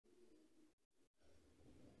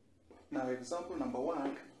Now example number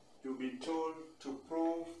 1, you'll be told to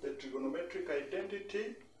prove the trigonometric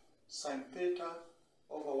identity sin theta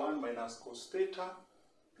over 1 minus cos theta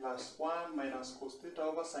plus 1 minus cos theta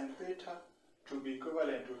over sin theta to be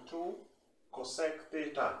equivalent to 2 cosec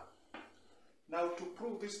theta. Now to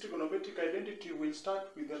prove this trigonometric identity, we'll start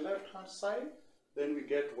with the left hand side, then we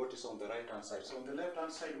get what is on the right hand side. So on the left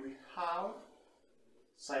hand side we have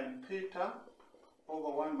sin theta over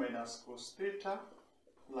 1 minus cos theta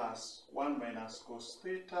plus 1 minus cos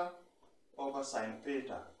theta over sin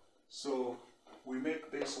theta. So we make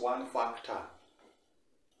this one factor.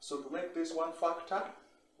 So to make this one factor,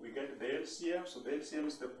 we get the LCM. So the LCM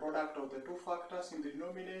is the product of the two factors in the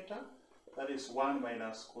denominator. That is 1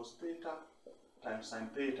 minus cos theta times sin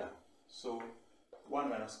theta. So 1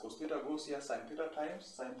 minus cos theta goes here, sin theta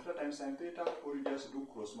times sin theta, or you just do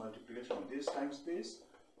cross multiplication of this times this.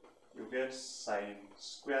 You get sin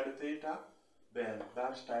squared theta, then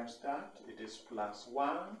that times that, it is plus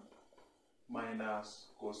 1 minus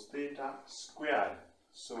cos theta squared.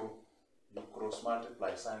 So you cross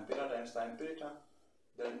multiply sin theta times sin theta,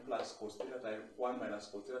 then plus cos theta times 1 minus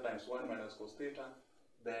cos theta times 1 minus cos theta,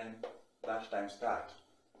 then that times that.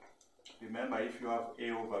 Remember, if you have a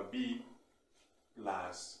over b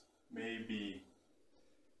plus maybe,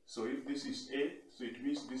 so if this is a, so it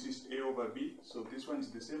means this is a over b, so this one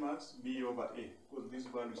is the same as b over a, because this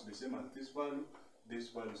value is the same as this value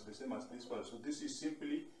is the same as this value. So this is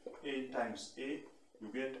simply a times a, you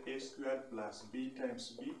get a squared plus b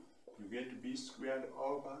times b, you get b squared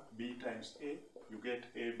over b times a, you get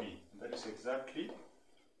ab. That is exactly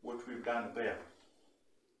what we've done there.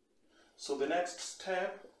 So the next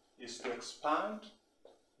step is to expand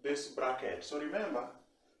this bracket. So remember,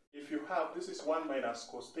 if you have, this is 1 minus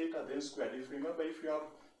cos theta, then squared. If you have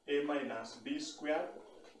a minus b squared,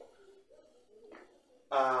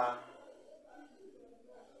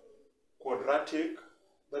 quadratic,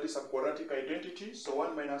 that is a quadratic identity. So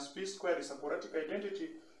 1 minus b squared is a quadratic identity.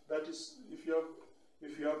 That is, if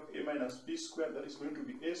you have a minus b squared, that is going to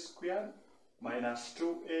be a squared minus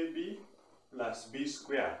 2ab plus b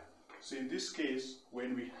squared. So in this case,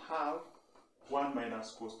 when we have 1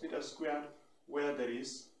 minus cos theta squared, where there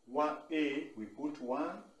is 1a, we put 1.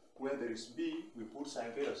 Where there is b, we put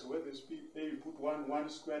sin theta. So where there is b, a, we put 1. 1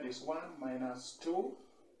 squared is 1 minus 2.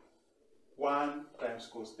 1 times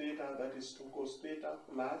cos theta, that is 2 cos theta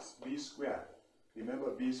plus b squared. Remember,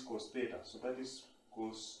 b is cos theta, so that is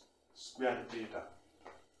cos squared theta.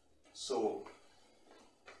 So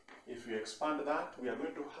if we expand that, we are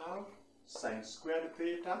going to have sin squared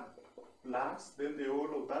theta plus, then the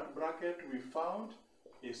whole of that bracket we found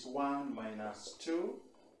is 1 minus 2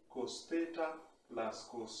 cos theta plus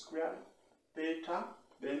cos squared theta,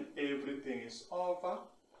 then everything is over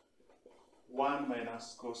 1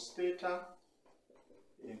 minus cos theta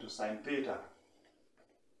into sin theta.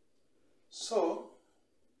 So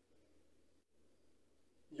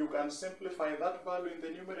you can simplify that value in the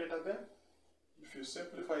numerator there. If you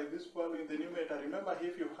simplify this value in the numerator, remember,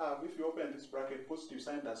 if you open this bracket, positive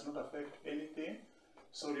sign does not affect anything.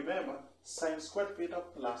 So remember, sin squared theta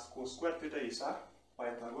plus cos squared theta is a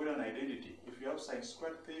Pythagorean identity. If you have sin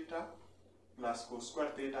squared theta plus cos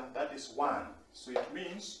squared theta, that is 1. So it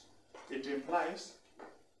means, it implies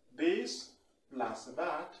this plus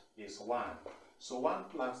that is 1. So 1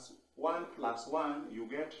 plus 1, you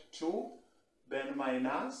get 2, then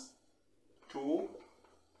minus 2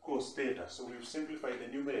 cos theta. So we've simplified the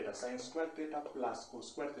numerator. Sin squared theta plus cos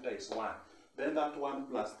squared theta is 1. Then that 1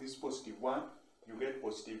 plus this positive 1, you get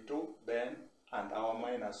positive 2, then, and our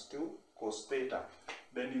minus 2 cos theta.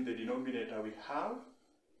 Then in the denominator we have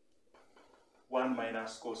 1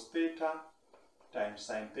 minus cos theta times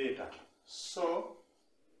sin theta. So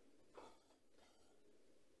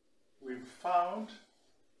we've found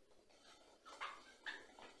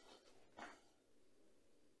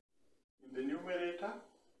in the numerator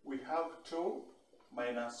we have 2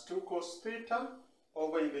 minus 2 cos theta,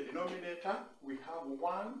 over in the denominator we have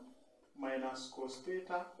 1 minus cos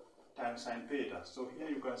theta times sin theta. So here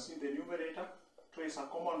you can see the numerator, 2 is a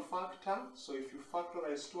common factor, so if you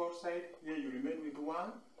factorize 2 outside, here you remain with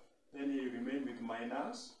 1, then here you remain with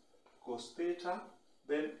minus cos theta,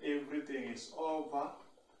 then everything is over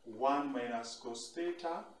 1 minus cos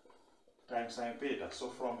theta times sin theta. So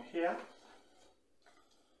from here,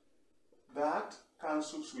 that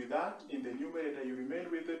cancels with that. In the numerator you remain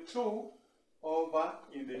with the 2, over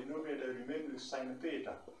in the denominator you remain with sin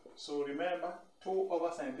theta. So remember, 2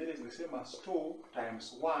 over sin theta is the same as 2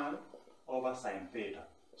 times 1 over sin theta.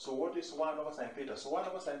 So what is 1 over sin theta? So 1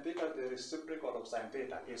 over sin theta, the reciprocal of sin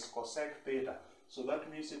theta, is cosec theta. So that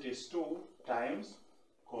means it is 2 times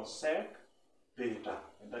cosec theta.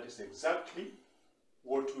 And that is exactly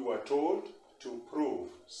what we were told to prove.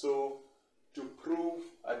 So to prove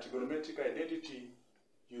a trigonometric identity,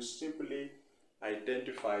 you simply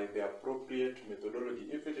identify the appropriate methodology.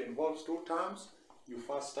 If it involves two terms, you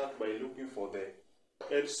first start by looking for the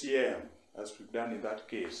LCM, as we've done in that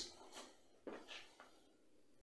case.